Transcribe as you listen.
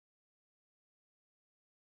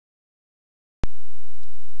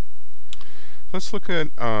Let's look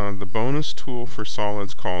at the bonus tool for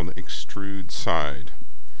solids called Extrude Side.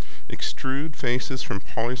 Extrude faces from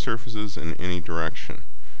polysurfaces in any direction.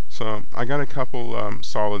 So I got a couple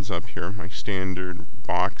solids up here, my standard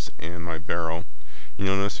box and my barrel. And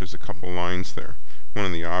you'll notice there's a couple lines there. One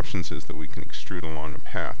of the options is that we can extrude along a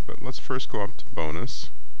path, but let's first go up to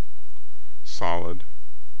Bonus, Solid,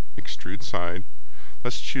 Extrude Side.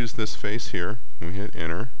 Let's choose this face here. We hit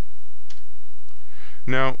Enter.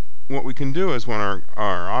 Now, what we can do is when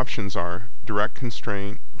our options are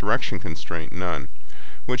direction constraint, none,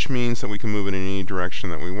 which means that we can move it in any direction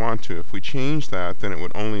that we want to. If we change that, then it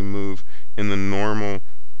would only move in the normal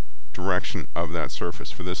direction of that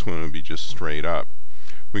surface. For this one, it would be just straight up.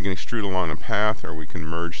 We can extrude along a path, or we can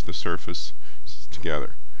merge the surfaces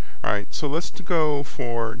together. Alright, so let's go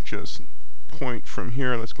for just point from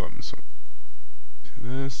here. Let's go up to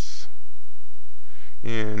this.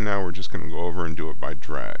 And now we're just going to go over and do it by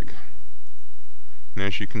drag. And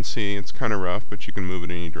as you can see, it's kind of rough, but you can move it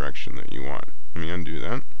in any direction that you want. Let me undo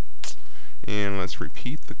that. And let's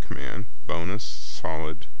repeat the command, bonus,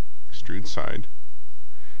 solid, extrude side.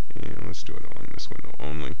 And let's do it along this window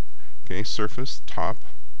only. Okay, surface, top,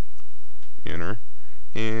 enter.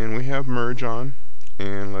 And we have merge on.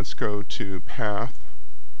 And let's go to path,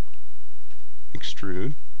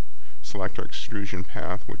 extrude. Select our extrusion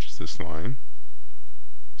path, which is this line.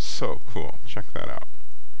 So cool, check that out.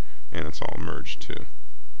 And it's all merged too.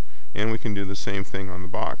 And we can do the same thing on the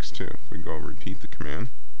box too. If we go repeat the command.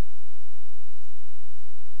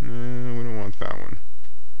 No, we don't want that one.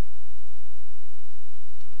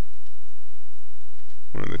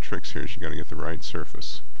 One of the tricks here is you got to get the right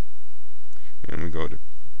surface. And we go to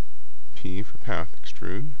P for path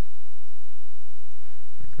extrude.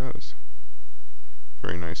 There it goes.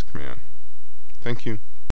 Very nice command. Thank you.